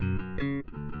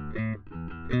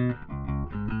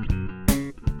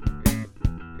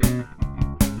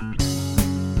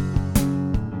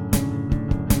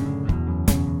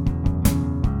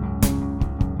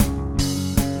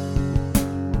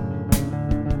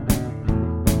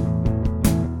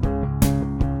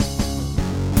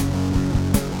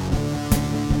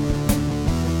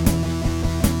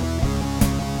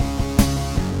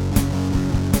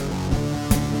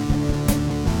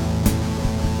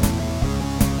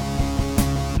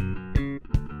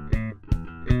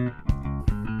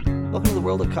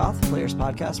World of Koth, Players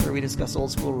Podcast, where we discuss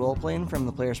old school role playing from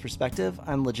the player's perspective.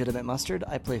 I'm Legitimate Mustard.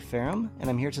 I play Farum, and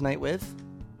I'm here tonight with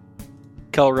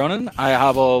Kel Ronan. I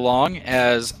hobble along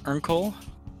as Urnkel,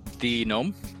 the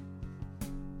gnome.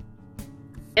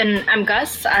 And I'm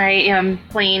Gus. I am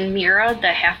playing Mira, the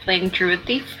halfling druid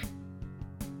thief.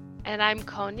 And I'm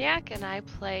Cognac, and I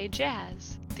play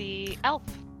Jazz, the elf.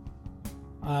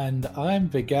 And I'm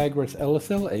Vigagris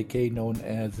Elisil, aka known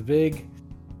as Vig,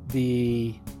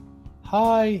 the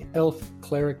high elf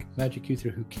cleric magic user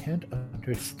who can't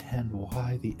understand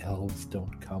why the elves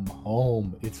don't come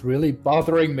home. It's really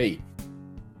bothering me.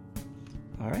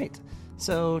 All right.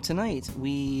 So tonight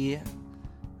we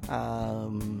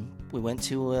went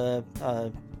to a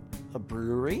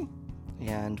brewery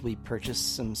and we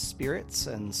purchased some spirits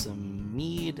and some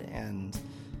mead and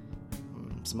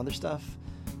some other stuff.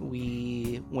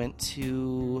 We went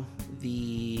to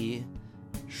the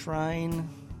shrine.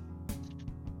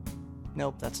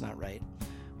 Nope, that's not right.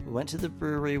 We went to the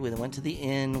brewery, we went to the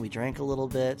inn, we drank a little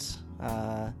bit.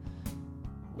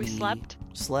 We slept.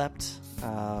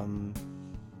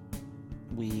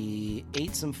 We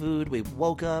ate some food, we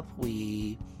woke up,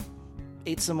 we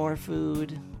ate some more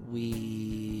food,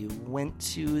 we went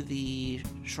to the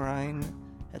shrine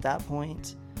at that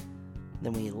point.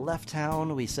 Then we left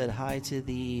town, we said hi to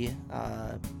the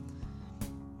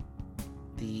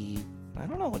I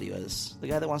don't know what he was. The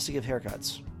guy that wants to give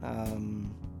haircuts.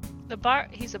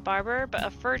 He's a barber, but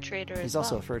a fur trader as well. He's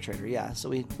also a fur trader, yeah. So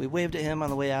we waved at him on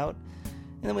the way out,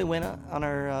 and then we went on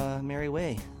our merry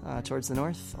way towards the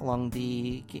north along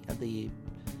the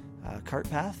cart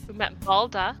path. We met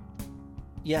Balda.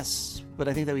 Yes, but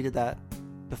I think that we did that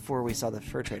before we saw the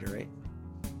fur trader, right?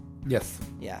 Yes.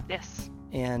 Yeah. Yes.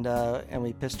 And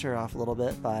we pissed her off a little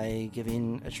bit by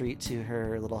giving a treat to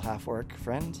her little half-orc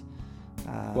friend.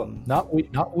 Well, not we.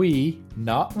 Not we.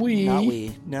 No,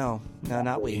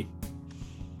 not we.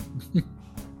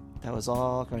 That was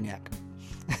all Cognac.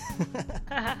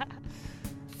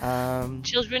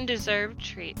 Children deserve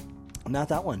treat. Not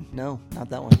that one. No, not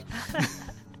that one.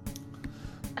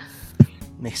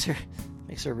 makes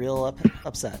her real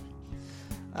upset.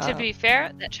 To be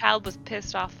fair, that child was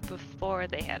pissed off before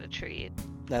they had a treat.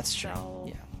 That's true.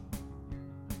 So...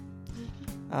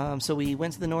 yeah. So we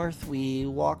went to the north. We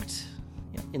walked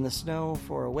in the snow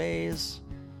for a ways,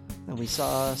 and we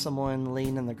saw someone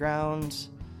laying on the ground.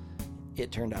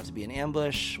 It turned out to be an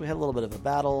ambush. We had a little bit of a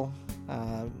battle.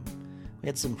 We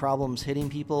had some problems hitting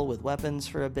people with weapons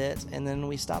for a bit, and then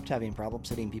we stopped having problems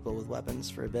hitting people with weapons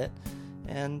for a bit.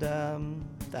 And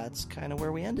that's kind of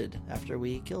where we ended after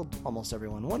we killed almost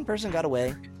everyone. One person got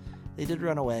away. They did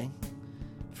run away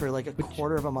for like a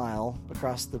quarter of a mile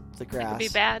across the grass. It could be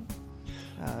bad.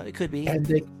 It could be.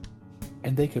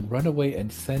 And they can run away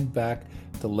and send back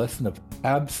the lesson of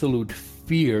absolute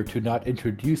fear to not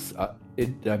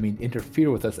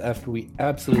interfere with us after we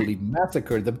absolutely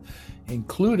massacred them,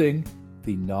 including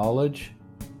the knowledge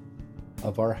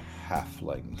of our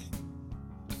halfling.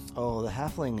 Oh, the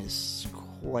halfling is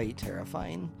quite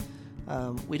terrifying.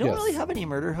 We don't really have any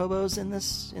murder hobos in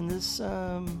this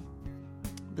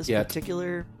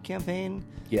particular campaign.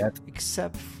 Yet.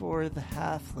 Except for the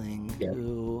halfling,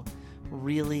 who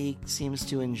really seems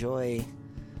to enjoy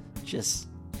just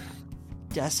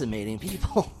decimating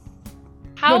people.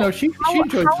 She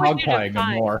enjoys hog-pieing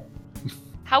them more.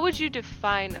 How would you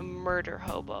define a murder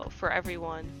hobo for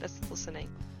everyone that's listening?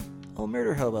 Oh,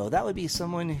 murder hobo. That would be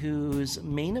someone whose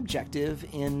main objective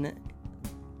in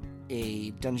a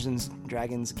Dungeons &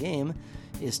 Dragons game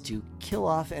is to kill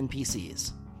off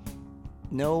NPCs.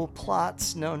 No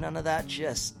plots, none of that,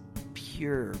 just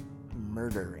pure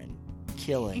murder and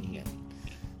killing.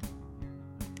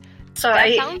 So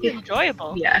that sounds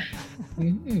enjoyable. Yeah.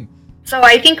 So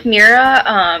I think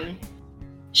Mira,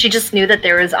 she just knew that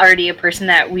there was already a person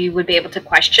that we would be able to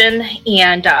question,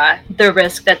 and the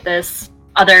risk that this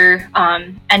other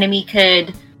enemy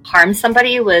could harm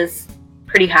somebody was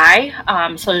pretty high.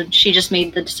 So she just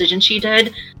made the decision she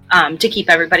did to keep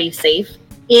everybody safe.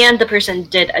 And the person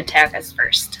did attack us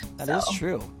first. That is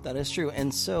true.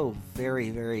 And so very,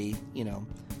 very,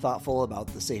 thoughtful about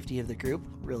the safety of the group.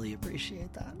 Really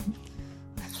appreciate that.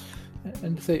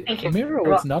 And to say, Thank you. Mira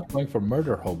was not going for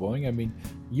murder hoboing. I mean,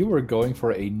 you were going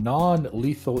for a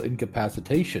non-lethal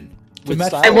incapacitation. To With match-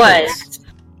 style I was. points.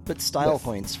 But style Yes.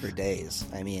 points for days.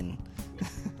 I mean,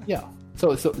 Yeah.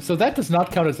 So that does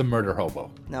not count as a murder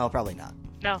hobo. no, probably not.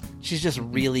 No. She's just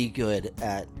really good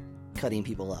at cutting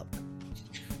people up.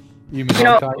 You mean You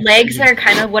know, hog-tying? legs are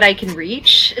kind of what I can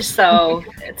reach, so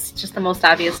it's just the most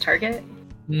obvious target.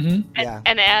 Mm-hmm. Yeah.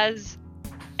 And as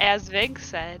Vig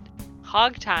said,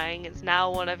 hog tying is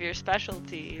now one of your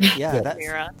specialties. Yeah, Yeah. that's,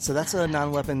 Mira. so that's a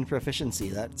non-weapon proficiency.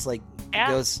 That's like Yeah.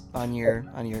 goes on your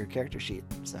character sheet.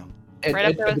 So Right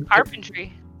up there with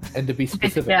carpentry. And to be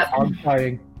specific, Yeah.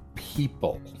 hog-tying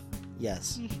people.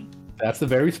 yes, That's a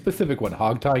very specific one.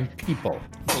 Hog-tying people.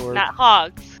 or Not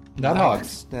hogs. Not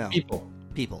hogs. No, People.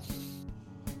 people.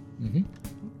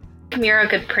 Mm-hmm. Mira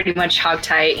could pretty much hog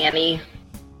tie any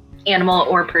animal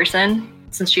or person,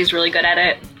 since she's really good at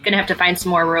it. Gonna have to find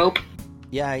some more rope.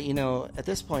 Yeah, you know, at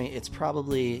this point, it's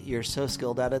probably you're so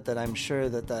skilled at it that I'm sure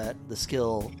that the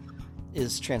skill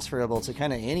is transferable to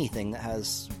kind of anything that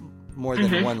has more than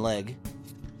Mhm. one leg.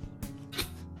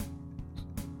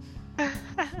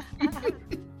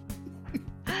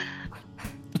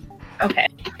 Okay.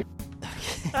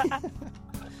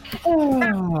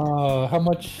 Oh, how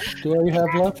much do I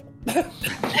have left?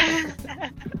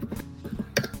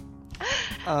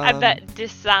 I bet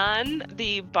Disan,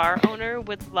 the bar owner,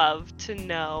 would love to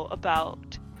know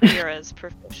about Mira's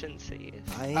proficiencies.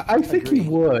 I think agree. he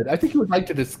would. I think he would like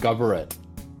to discover it.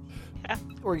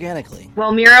 Organically.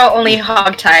 Well, Mira only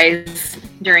hog ties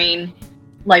during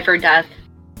life or death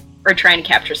or trying to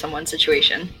capture someone's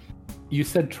situation. You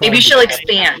said trying Maybe to... she'll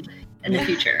expand in the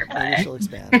future. Maybe But she'll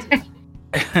expand.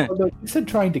 Oh, no, you said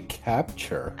trying to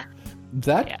capture.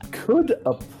 That Yeah. could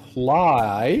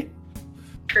apply.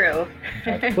 true.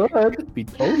 That could be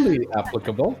totally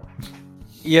applicable.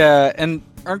 Yeah, and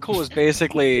Urkel was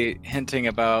basically hinting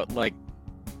about like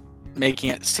making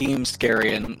it seem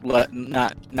scary and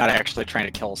not actually trying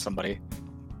to kill somebody,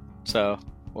 so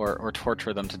or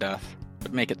torture them to death,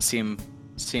 but make it seem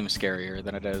scarier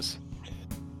than it is.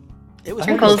 It was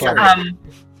I pretty Uncle's, scary.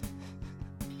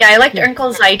 yeah, I liked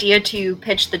Uncle's idea to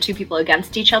pitch the two people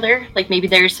against each other. Like maybe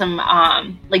there's some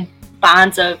like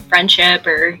bonds of friendship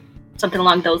or something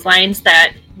along those lines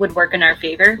that would work in our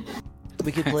favor.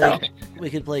 We could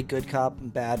play good cop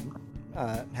and bad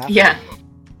half. Yeah.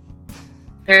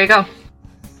 There you go.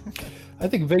 I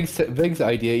think Vig's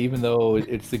idea, even though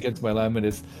it's against my alignment,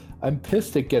 is I'm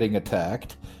pissed at getting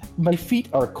attacked. My feet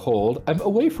are cold. I'm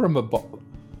away from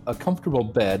a comfortable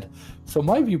bed. So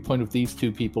my viewpoint of these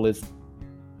two people is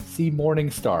see Morning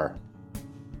Star.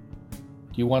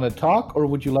 Do you want to talk, or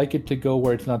would you like it to go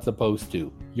where it's not supposed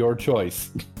to? Your choice.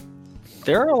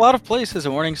 There are a lot of places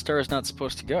a Morning Star is not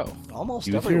supposed to go. Almost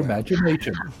Use everywhere. your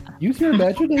imagination. Use your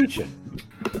imagination.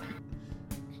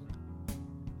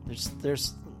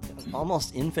 There's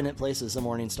almost infinite places a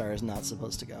morning star is not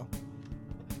supposed to go.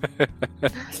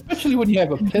 Especially when you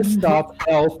have a pissed off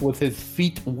elf with his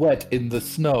feet wet in the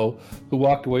snow who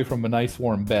walked away from a nice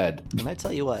warm bed. And I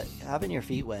tell you what, having your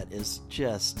feet wet is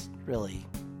just really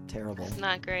terrible. It's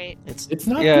not great. It's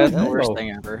not Yeah, good. it's the no. worst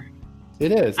thing ever.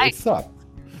 It is. I- It sucks.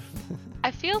 I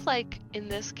feel like in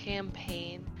this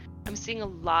campaign, I'm seeing a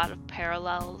lot of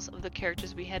parallels of the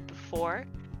characters we had before.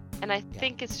 And I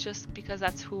think it's just because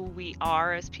that's who we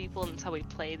are as people and it's how we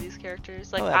play these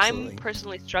characters. Like, Oh, I'm absolutely.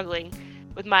 personally struggling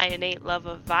with my innate love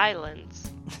of violence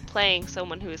playing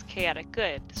someone who is chaotic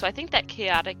good. So I think that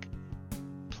chaotic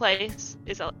place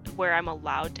is where I'm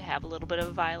allowed to have a little bit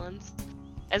of violence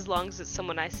as long as it's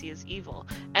someone I see as evil.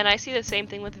 And I see the same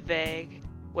thing with Vig,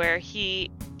 where he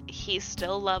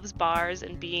still loves bars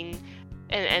and being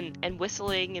and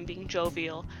whistling and being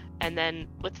jovial. And then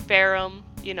with Ferrum,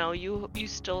 you know, you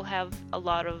still have a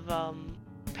lot of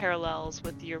parallels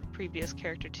with your previous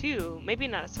character too. Maybe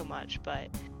not so much, but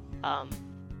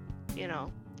you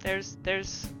know,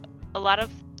 there's a lot of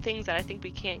things that I think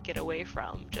we can't get away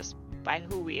from just by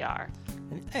who we are.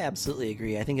 I absolutely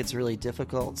agree. I think it's really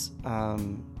difficult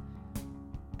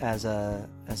as a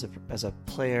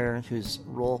player who's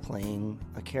role playing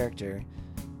a character,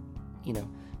 you know,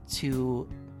 to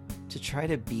try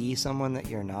to be someone that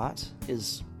you're not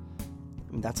is,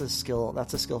 I mean, that's a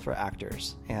skill for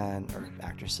actors or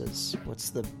actresses. What's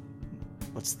the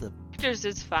Actors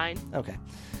is fine. okay.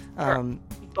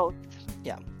 Both.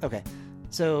 Yeah. Okay.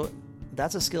 So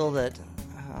that's a skill that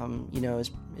you know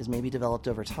is maybe developed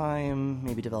over time,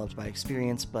 maybe developed by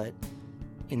experience, but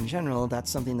in general, that's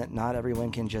something that not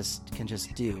everyone can just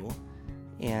do.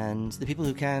 And the people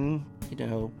who can, you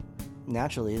know,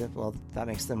 naturally, that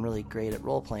makes them really great at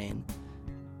role playing.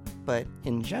 But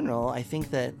in general, I think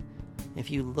that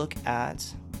if you look at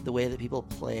the way that people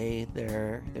play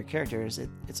their characters,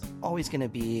 it's always going to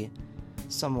be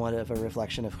somewhat of a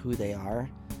reflection of who they are.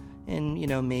 And,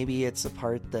 maybe it's a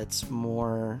part that's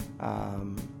more, a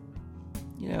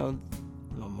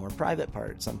more private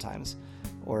part sometimes,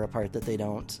 or a part that they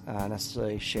don't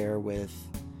necessarily share with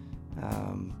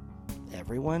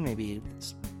everyone. Maybe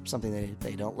it's something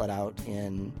they don't let out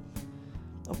in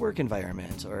a work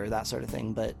environment or that sort of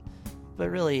thing. But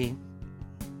really,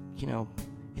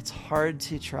 it's hard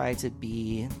to try to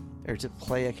be or to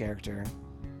play a character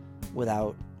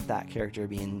without that character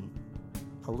being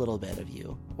a little bit of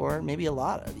you, or maybe a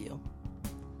lot of you.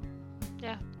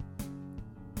 Yeah.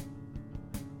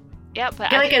 Yeah, but I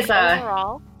feel like it's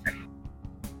overall,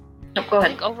 no, go I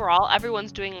ahead. think overall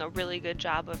everyone's doing a really good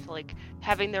job of like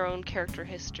having their own character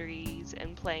histories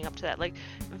and playing up to that. Like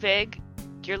Vig,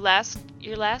 your last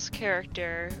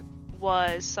character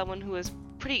was someone who was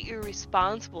pretty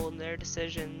irresponsible in their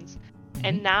decisions,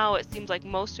 and now it seems like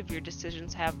most of your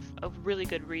decisions have a really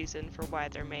good reason for why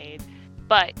they're made,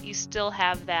 but you still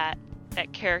have that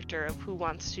character of who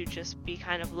wants to just be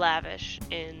kind of lavish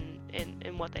in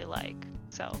what they like.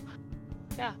 So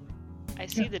yeah, I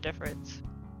see the difference.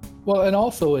 Well, and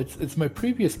also it's my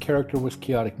previous character was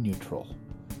chaotic neutral,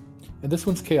 and this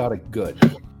one's chaotic good.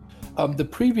 The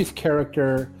previous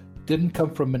character didn't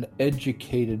come from an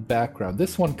educated background.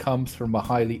 This one comes from a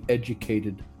highly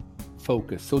educated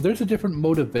focus. So there's a different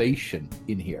motivation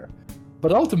in here.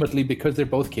 But ultimately, because they're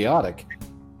both chaotic,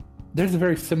 there's a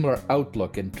very similar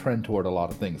outlook and trend toward a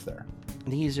lot of things there. I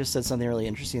think you just said something really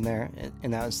interesting there,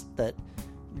 and that was that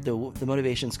the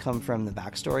motivations come from the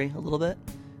backstory a little bit.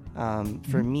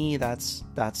 For me, that's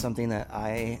something that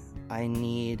I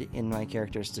need in my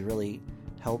characters to really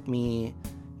help me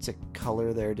to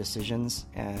color their decisions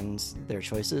and their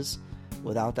choices.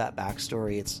 Without that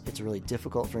backstory, it's really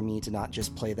difficult for me to not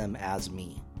just play them as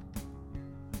me.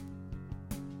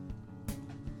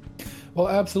 Well,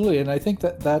 absolutely, and I think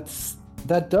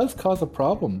that does cause a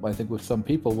problem, I think, with some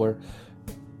people where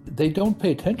they don't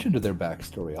pay attention to their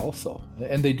backstory also,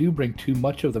 and they do bring too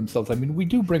much of themselves. I mean, we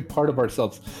do bring part of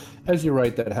ourselves, as you're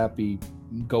right, that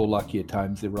happy-go-lucky at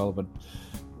times, irrelevant.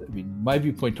 I mean, my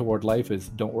viewpoint toward life is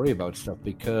don't worry about stuff,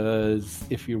 because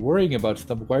if you're worrying about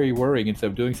stuff, why are you worrying instead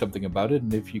of doing something about it?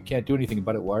 And if you can't do anything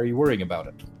about it, why are you worrying about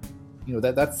it?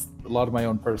 That's a lot of my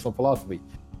own personal philosophy.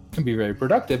 It can be very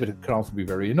productive, but it can also be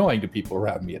very annoying to people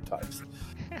around me at times.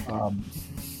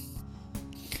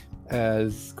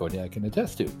 As Konya can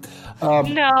attest to.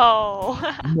 No.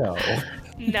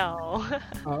 No.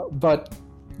 But,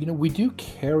 we do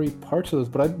carry parts of those,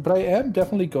 but I am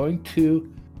definitely going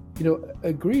to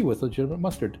agree with Legitimate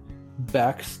Mustard.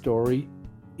 Backstory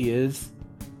is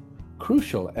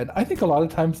crucial, and I think a lot of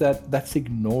times that's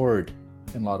ignored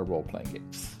in a lot of role-playing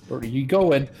games. Or you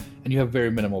go in and you have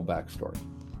very minimal backstory.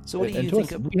 So what do you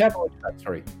think of? We have a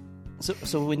backstory.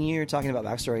 So when you're talking about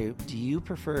backstory, do you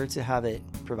prefer to have it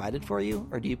provided for you,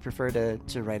 or do you prefer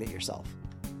to write it yourself?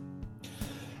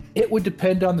 It would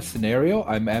depend on the scenario.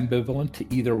 I'm ambivalent to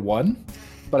either one.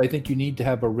 But I think you need to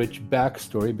have a rich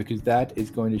backstory, because that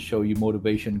is going to show you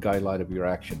motivation, guideline of your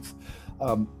actions.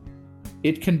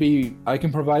 It can be, I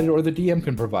can provide it, or the DM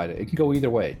can provide it. It can go either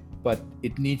way, but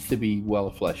it needs to be well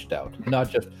fleshed out. Not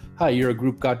just, hi, you're a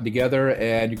group gotten together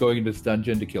and you're going into this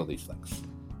dungeon to kill these things.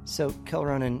 So,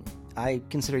 Kelronan, I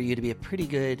consider you to be a pretty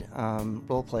good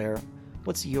role player.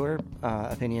 What's your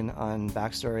opinion on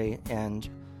backstory and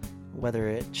whether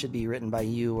it should be written by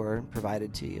you or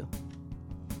provided to you?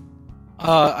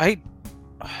 I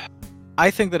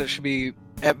think that it should be,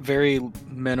 at very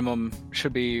minimum,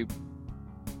 should be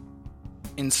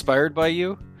inspired by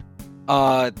you.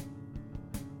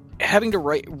 Having to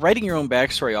writing your own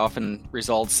backstory often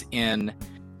results in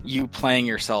you playing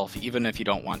yourself, even if you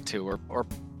don't want to, or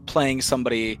playing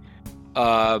somebody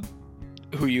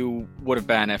who you would have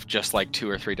been if just like 2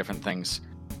 or 3 different things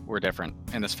were different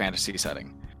in this fantasy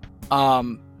setting.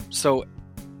 So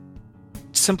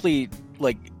simply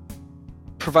like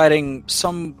providing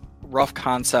some rough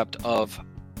concept of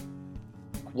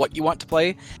what you want to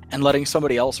play and letting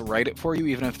somebody else write it for you,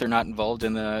 even if they're not involved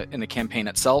in the campaign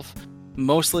itself.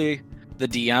 Mostly the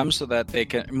DM, so that they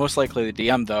can, most likely the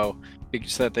DM though,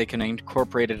 so that they can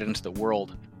incorporate it into the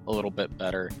world a little bit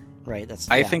better. Right.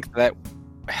 I think that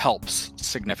helps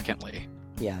significantly.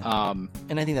 Yeah.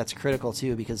 And I think that's critical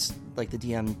too, because like the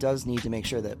DM does need to make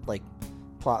sure that like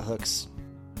plot hooks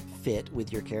fit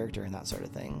with your character and that sort of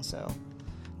thing. So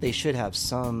they should have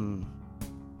some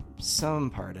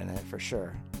part in it for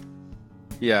sure.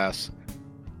 Yes.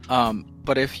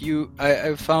 But if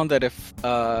I've found that if,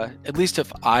 at least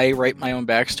if I write my own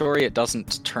backstory, it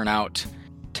doesn't turn out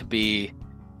to be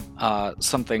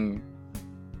something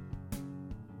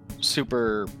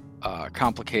super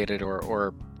complicated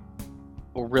or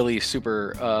really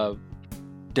super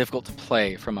difficult to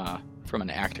play from an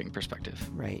acting perspective.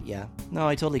 Right, yeah. No,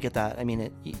 I totally get that. I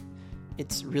mean,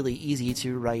 it's really easy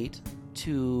to write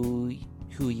to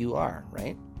who you are,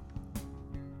 right?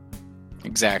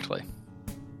 Exactly.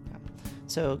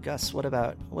 So, Gus, what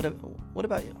about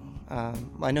you?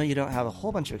 I know you don't have a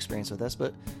whole bunch of experience with this,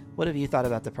 but what have you thought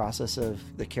about the process of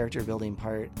the character building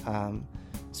part,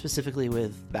 specifically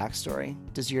with backstory?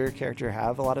 Does your character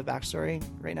have a lot of backstory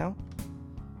right now?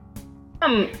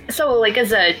 So like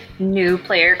as a new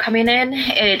player coming in,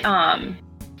 it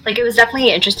was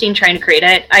definitely interesting trying to create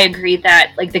it. I agree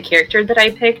that like the character that I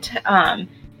picked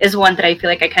is one that I feel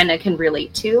like I kind of can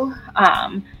relate to.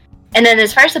 And then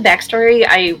as far as the backstory,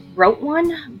 I wrote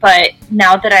one, but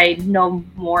now that I know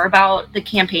more about the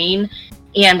campaign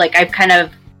and like I've kind of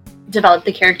developed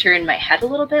the character in my head a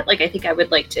little bit, like I think I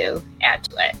would like to add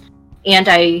to it. And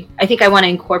I think I want to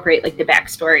incorporate like the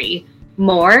backstory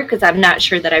more because I'm not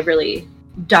sure that I've really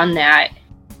done that,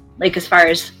 like as far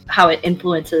as how it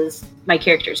influences my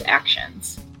character's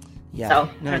actions. Yeah, so,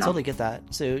 no, I totally get that.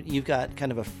 So you've got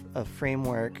kind of a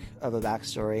framework of a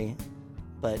backstory,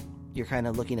 but you're kind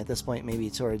of looking at this point maybe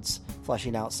towards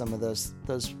fleshing out some of those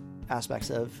aspects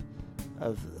of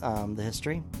the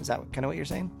history. Is that kind of what you're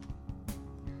saying?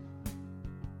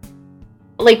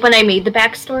 Like when I made the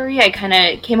backstory, I kind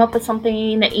of came up with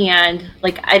something, and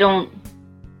like I don't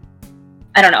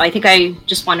know. I think I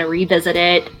just want to revisit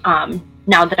it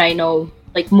now that I know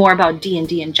like more about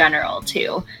D&D in general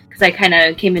too, because I kind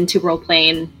of came into role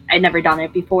playing. I'd never done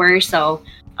it before, so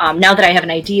now that I have an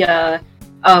idea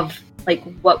of like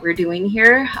what we're doing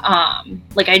here,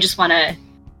 like I just want to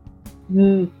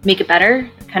make it better,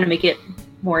 kind of make it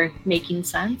more making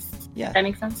sense. Yeah, if that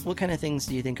makes sense. What kind of things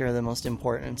do you think are the most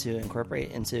important to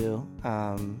incorporate into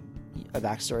a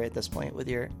backstory at this point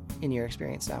in your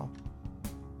experience now?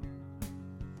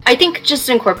 I think just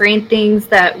incorporating things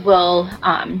that will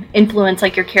influence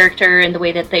like your character and the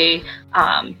way that they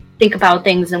think about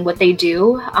things and what they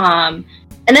do, and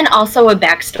then also a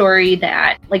backstory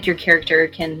that like your character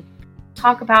can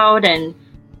talk about. And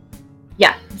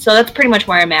yeah, so that's pretty much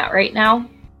where I'm at right now.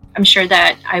 I'm sure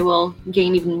that I will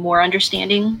gain even more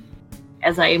understanding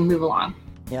as I move along.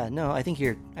 Yeah, no, I think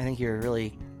you're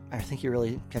really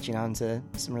catching on to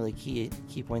some really key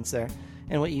points there.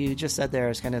 And what you just said there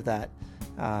is kind of that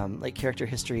like character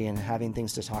history and having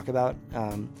things to talk about.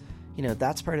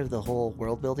 That's part of the whole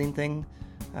world building thing,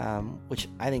 which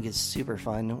I think is super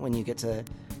fun when you get to,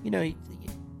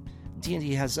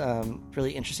 D&D has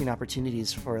really interesting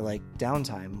opportunities for like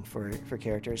downtime for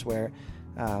characters where,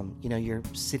 you're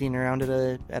sitting around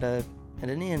at an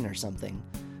inn or something,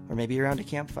 or maybe around a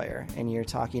campfire, and you're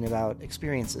talking about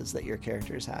experiences that your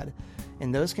characters had,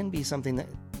 and those can be something that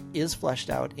is fleshed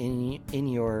out in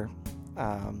your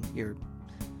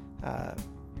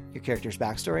character's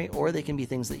backstory, or they can be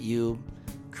things that you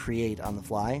create on the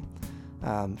fly.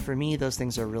 For me, those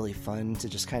things are really fun to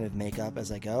just kind of make up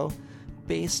as I go,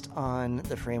 based on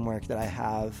the framework that I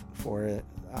have for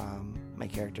my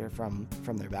character from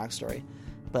their backstory.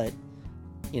 But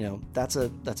that's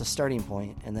a starting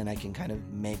point, and then I can kind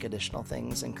of make additional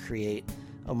things and create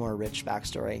a more rich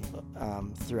backstory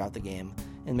throughout the game.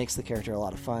 It makes the character a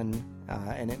lot of fun,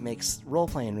 and it makes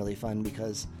role-playing really fun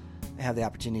because I have the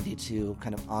opportunity to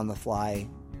kind of on the fly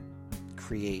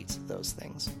create those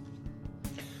things.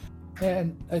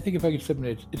 And I think if I could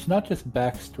submit it, it's not just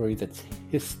backstory that's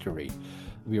history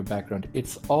of your background,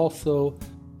 it's also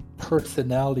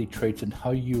personality traits and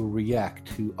how you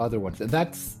react to other ones. And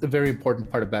that's a very important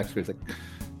part of backstory. It's like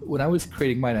when I was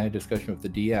creating mine, I had a discussion with the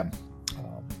DM.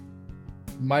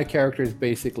 My character has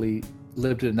basically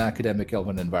lived in an academic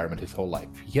elven environment his whole life.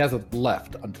 He hasn't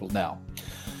left until now.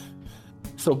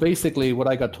 So basically what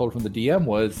I got told from the DM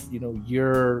was,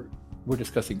 we're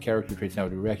discussing character traits now,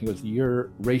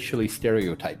 you're racially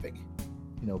stereotyping.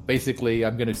 Basically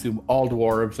I'm going to assume all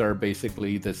dwarves are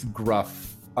basically this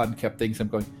gruff, unkept things. I'm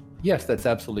going, yes, that's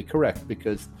absolutely correct,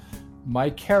 because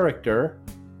my character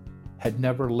had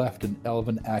never left an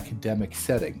elven academic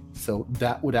setting. So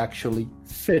that would actually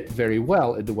fit very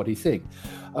well into what he's saying.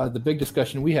 The big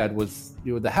discussion we had was,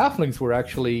 the halflings were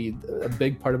actually a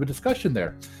big part of a discussion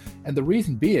there. And the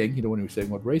reason being, when we were saying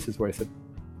what races were, I said,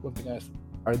 one thing I asked,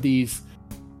 are these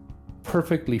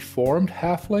perfectly formed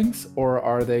halflings, or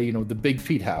are they, the big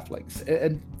feet halflings?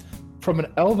 And from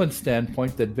an elven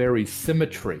standpoint, that varies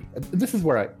symmetry. And this is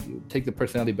where I take the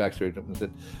personality backstory and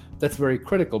said, that's very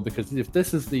critical, because if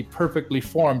this is the perfectly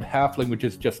formed halfling, which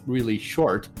is just really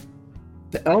short,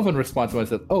 the elven response was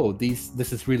that, oh, this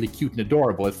is really cute and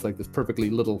adorable. It's like this perfectly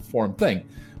little formed thing.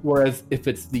 Whereas if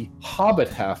it's the hobbit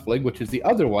halfling, which is the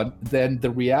other one, then the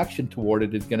reaction toward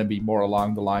it is going to be more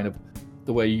along the line of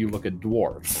the way you look at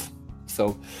dwarves.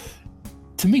 So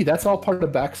to me, that's all part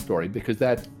of the backstory, because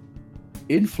that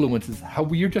influences how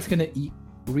you're just going to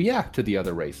react to the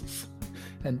other races.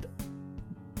 And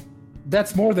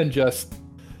that's more than just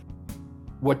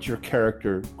what your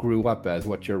character grew up as,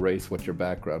 what your race, what your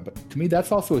background. But to me,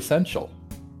 that's also essential.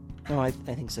 Oh, I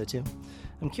think so too.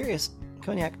 I'm curious,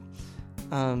 Cognac,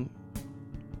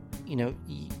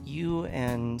 you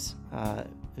and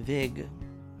Vig,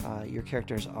 your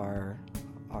characters are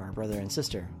brother and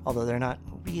sister, although they're not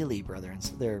really brother and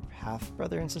they're half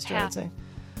brother and sister, Half. I'd say.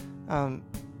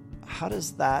 How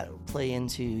does that play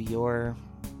into your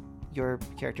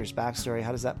character's backstory?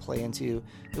 How does that play into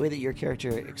the way that your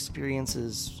character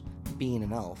experiences being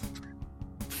an elf?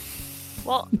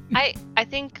 Well, I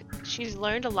think she's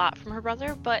learned a lot from her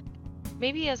brother, but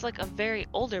maybe as like a very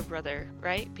older brother,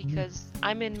 right? Because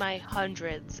I'm in my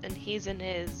hundreds and he's in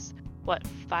his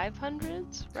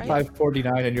 500s, right?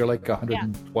 549 and you're like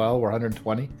 112 or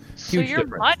 120. So Huge you're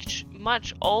difference.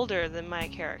 much older than my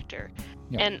character.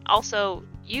 Yeah. And also,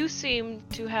 you seem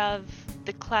to have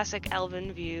the classic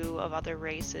elven view of other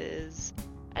races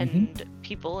and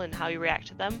people and how you react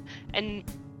to them. And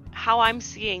how I'm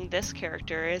seeing this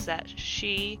character is that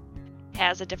she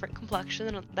has a different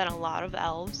complexion than a lot of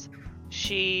elves.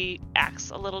 She acts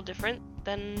a little different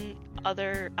than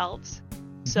other elves.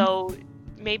 So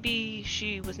maybe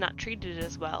she was not treated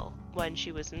as well when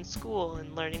she was in school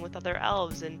and learning with other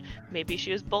elves, and maybe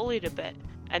she was bullied a bit,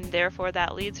 and therefore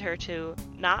that leads her to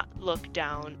not look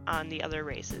down on the other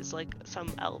races like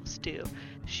some elves do.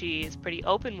 She's pretty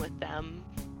open with them,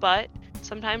 but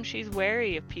sometimes she's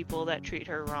wary of people that treat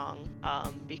her wrong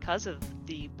because of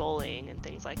the bullying and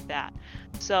things like that.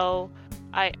 So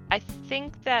I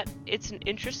think that it's an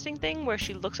interesting thing where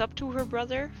she looks up to her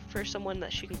brother for someone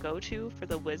that she can go to for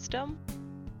the wisdom,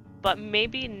 but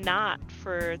maybe not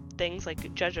for things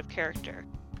like judge of character.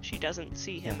 She doesn't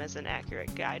see him as an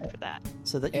accurate guide for that.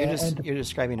 So that you're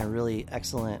describing a really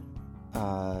excellent.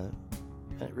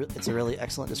 It's a really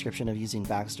excellent description of using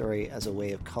backstory as a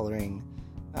way of coloring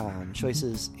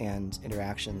choices and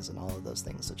interactions and all of those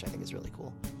things, which I think is really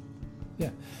cool.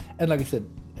 Yeah, and like I said,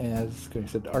 as Cody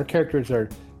said, our characters are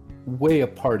way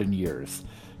apart in years.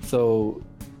 So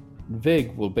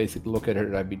Vig will basically look at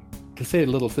her, I mean, to say a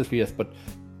little sister, yes, but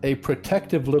a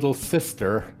protective little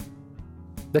sister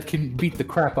that can beat the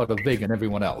crap out of Vig and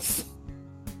everyone else.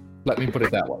 Let me put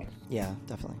it that way. Yeah,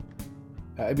 definitely.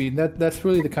 I mean, that's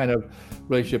really the kind of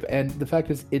relationship. And the fact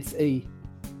is, it's a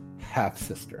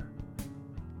half-sister.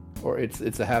 Or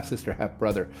it's a half-sister,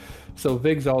 half-brother. So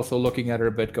Vig's also looking at her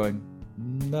a bit going,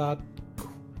 not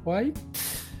quite.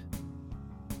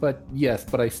 But yes,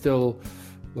 but I still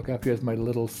look after you as my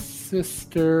little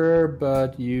sister,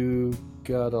 but you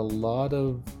got a lot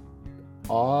of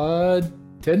odd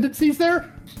tendencies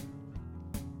there?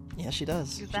 Yeah, she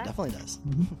does. She definitely does.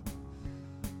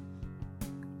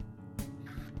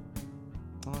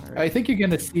 All right. I think you're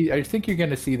gonna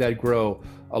see that grow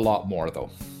a lot more, though.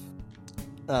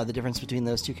 The difference between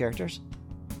those two characters?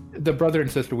 The brother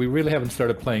and sister, we really haven't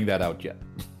started playing that out yet.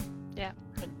 Yeah.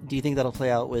 Do you think that'll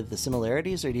play out with the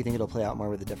similarities, or do you think it'll play out more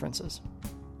with the differences?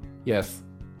 Yes.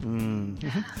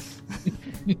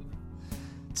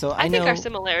 So I know... think our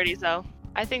similarities, though.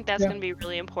 I think that's going to be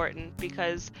really important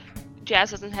because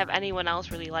Jazz doesn't have anyone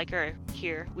else really like her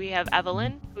here. We have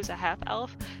Evelyn, who's a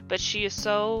half-elf, but she is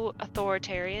so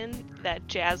authoritarian that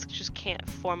Jazz just can't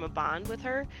form a bond with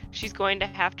her. She's going to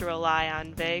have to rely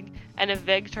on Vig, and if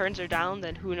Vig turns her down,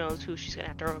 then who knows who she's going to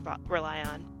have to rely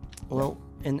on. Well,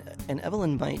 and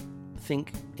Evelyn might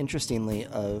think interestingly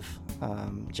of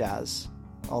Jazz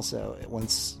also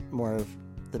once more of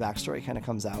the backstory kind of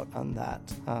comes out on that.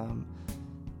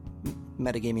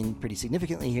 Metagaming pretty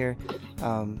significantly here.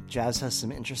 Jazz has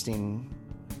some interesting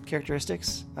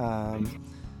characteristics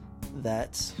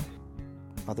that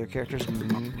other characters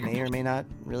may or may not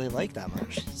really like that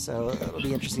much. So it'll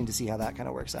be interesting to see how that kind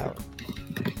of works out.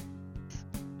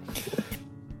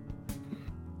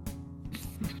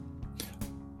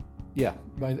 Yeah,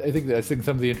 I think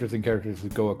some of the interesting characters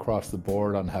would go across the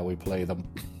board on how we play them.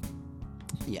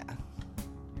 Yeah.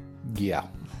 Yeah.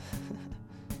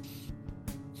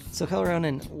 So,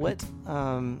 Kelronan, what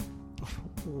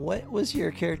was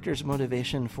your character's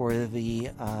motivation for the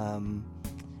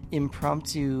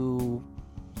impromptu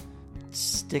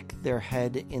stick their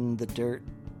head in the dirt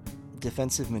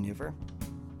defensive maneuver?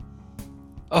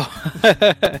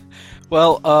 Oh,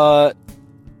 well,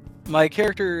 my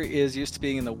character is used to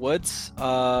being in the woods,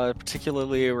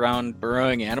 particularly around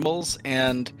burrowing animals,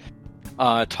 and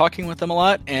talking with them a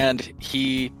lot, and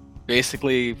he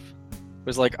basically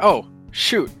was like, oh,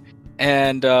 shoot.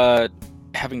 And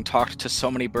having talked to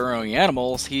so many burrowing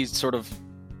animals, he sort of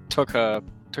took a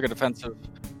defensive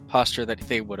posture that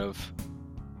they would have.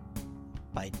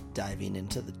 By diving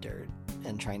into the dirt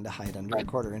and trying to hide under a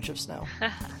quarter-inch of snow.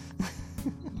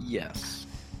 Yes.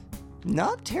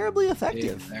 Not terribly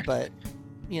effective, Exactly. but,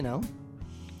 you know.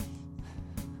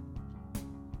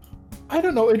 I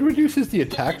don't know. It reduces the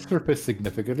attack surface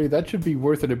significantly. That should be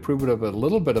worth an improvement of a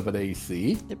little bit of an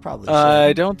AC. It probably should.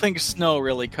 I don't think snow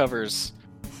really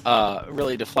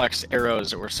really deflects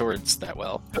arrows or swords that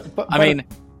well. But I mean,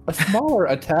 a smaller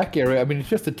attack area. I mean, it's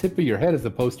just the tip of your head as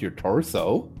opposed to your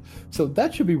torso. So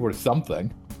that should be worth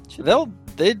something.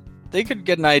 they could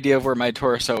get an idea of where my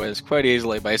torso is quite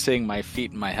easily by seeing my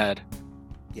feet and my head.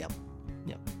 Yep.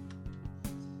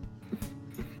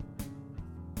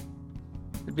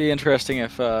 It'd be interesting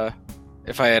if I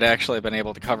had actually been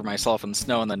able to cover myself in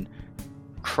snow and then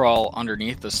crawl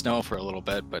underneath the snow for a little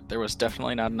bit, but there was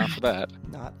definitely not enough of that.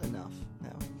 Not enough,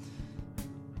 no.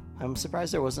 I'm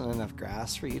surprised there wasn't enough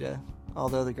grass for you to...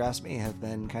 Although the grass may have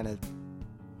been kind of,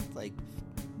 like,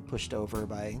 pushed over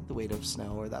by the weight of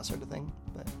snow or that sort of thing,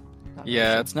 but... not really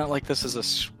Yeah, sure. it's not like this is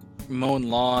a mown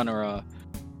lawn or a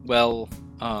well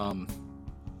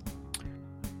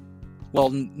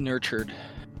nurtured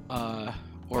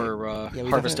or Yeah, we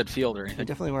harvested field or We anything.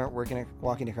 definitely weren't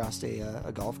walking across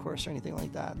a golf course or anything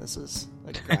like that. This is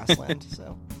like grassland,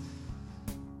 so...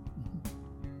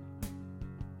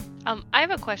 I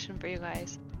have a question for you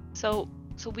guys. So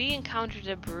we encountered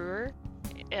a brewer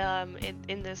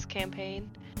in this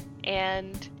campaign,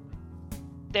 and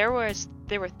there were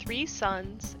 3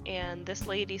 sons, and this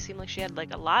lady seemed like she had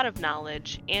like a lot of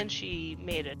knowledge, and she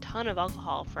made a ton of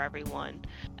alcohol for everyone.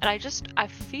 And I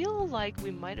feel like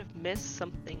we might have missed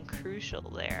something crucial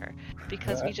there,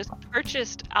 because we just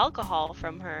purchased alcohol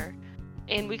from her,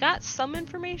 and we got some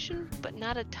information, but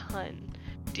not a ton.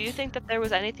 Do you think that there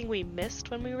was anything we missed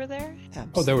when we were there?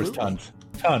 Oh, there was Absolutely.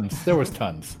 tons. There was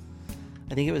tons.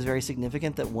 I think it was very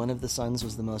significant that one of the sons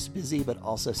was the most busy, but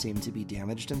also seemed to be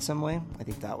damaged in some way. I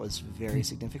think that was very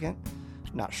significant.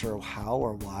 Not sure how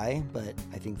or why, but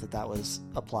I think that was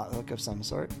a plot hook of some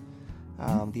sort.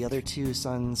 The other 2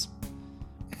 sons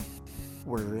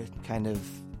were kind of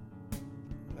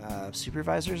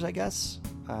supervisors, I guess.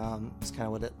 It's kind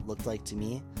of what it looked like to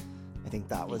me. I think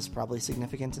that was probably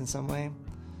significant in some way.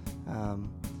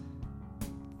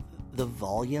 The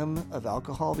volume of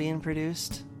alcohol being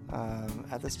produced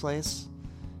at this place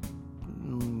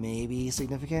may be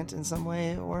significant in some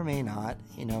way or may not.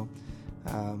 You know,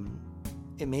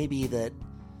 it may be that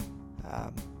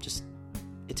just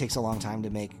it takes a long time to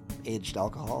make aged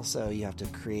alcohol, so you have to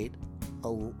create a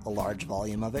large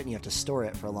volume of it and you have to store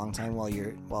it for a long time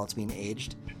while it's being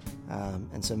aged,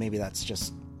 and so maybe that's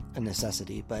just a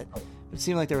necessity, but it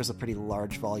seemed like there was a pretty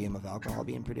large volume of alcohol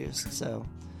being produced. So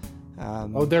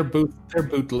They're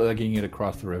bootlegging it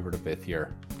across the river to Bith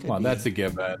here. Come on, be. that's a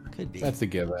given. Could be. That's a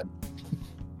given.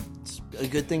 It's a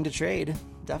good thing to trade,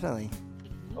 definitely.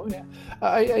 Oh yeah,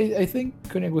 I think,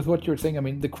 Koenig, with what you were saying, I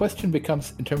mean, the question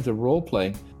becomes, in terms of role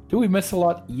playing, do we miss a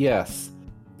lot? Yes,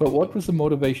 but what was the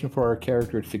motivation for our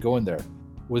characters to go in there?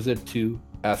 Was it to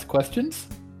ask questions?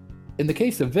 In the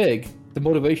case of Vig, the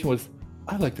motivation was,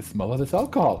 I like the smell of this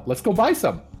alcohol. Let's go buy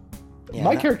some. Yeah,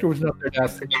 My character was not there to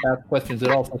ask questions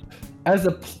at all. So, as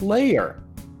a player,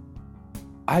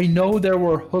 I know there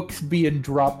were hooks being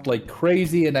dropped like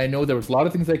crazy, and I know there was a lot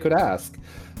of things I could ask.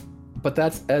 But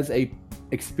that's as a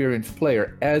experienced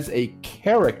player. As a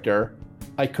character,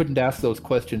 I couldn't ask those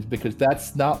questions because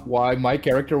that's not why my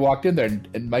character walked in there,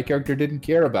 and my character didn't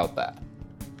care about that.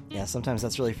 Yeah, sometimes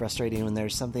that's really frustrating when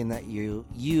there's something that you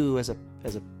as a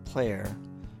player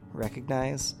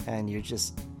recognize and you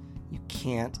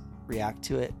can't react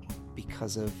to it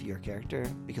because of your character,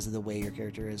 because of the way your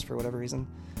character is for whatever reason.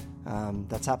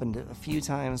 That's happened a few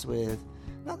times with,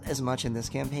 not as much in this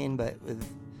campaign, but with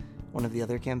one of the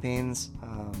other campaigns.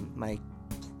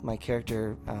 My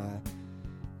character,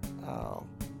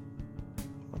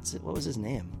 what was his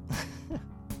name?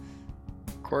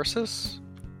 Corsus?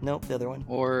 Nope, the other one.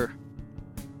 Or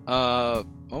oh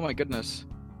my goodness.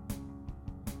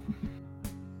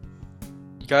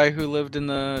 Guy who lived in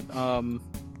the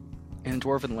in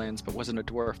Dwarven lands but wasn't a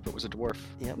dwarf, but was a dwarf.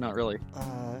 Yep. Not really.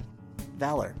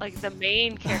 Valor. Like the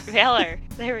main character, Valor.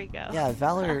 There we go. Yeah,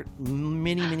 Valor,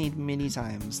 many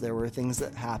times there were things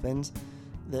that happened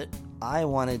that I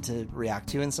wanted to react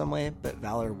to in some way, but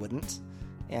Valor wouldn't.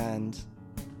 And,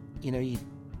 you know, you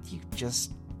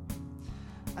just...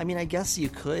 I mean, I guess you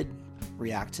could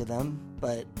react to them,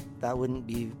 but that wouldn't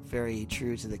be very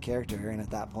true to the character. And at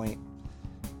that point,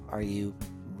 are you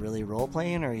really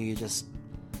role-playing, or are you just,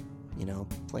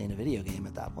 playing a video game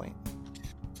at that point?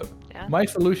 So Yeah. my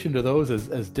solution to those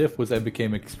as Diff was I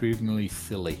became extremely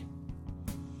silly.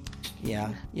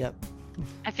 Yeah, yep.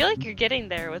 I feel like you're getting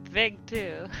there with Vig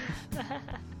too.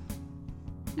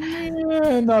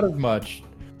 Not as much.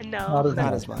 No,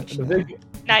 Not as much, no.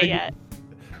 not yet.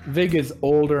 Vig is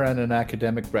older and an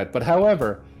academic bred, but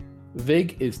however,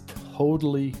 Vig is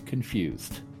totally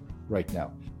confused right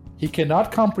now. He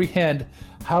cannot comprehend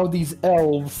how these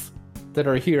elves that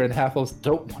are here in Half-Elves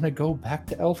don't want to go back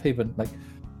to Elfhaven. Like,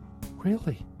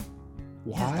 really?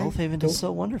 Why? Yeah, Elfhaven is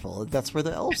so wonderful. That's where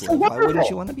the elves It's so live. Why wouldn't wonderful.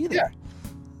 you want to be there?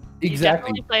 You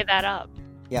Exactly. definitely play that up.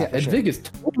 Yeah, for and sure. Vig is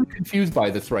totally confused by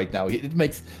this right now. It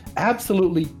makes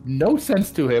absolutely no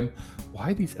sense to him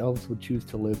why these elves would choose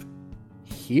to live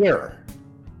here.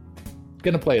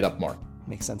 Gonna play it up more.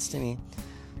 Makes sense to me.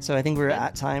 So I think we're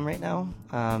at time right now,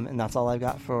 and that's all I've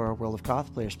got for World of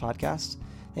Koth Players Podcast.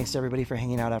 Thanks to everybody for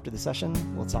hanging out after the session.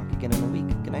 We'll talk again in a week.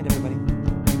 Good night,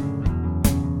 everybody.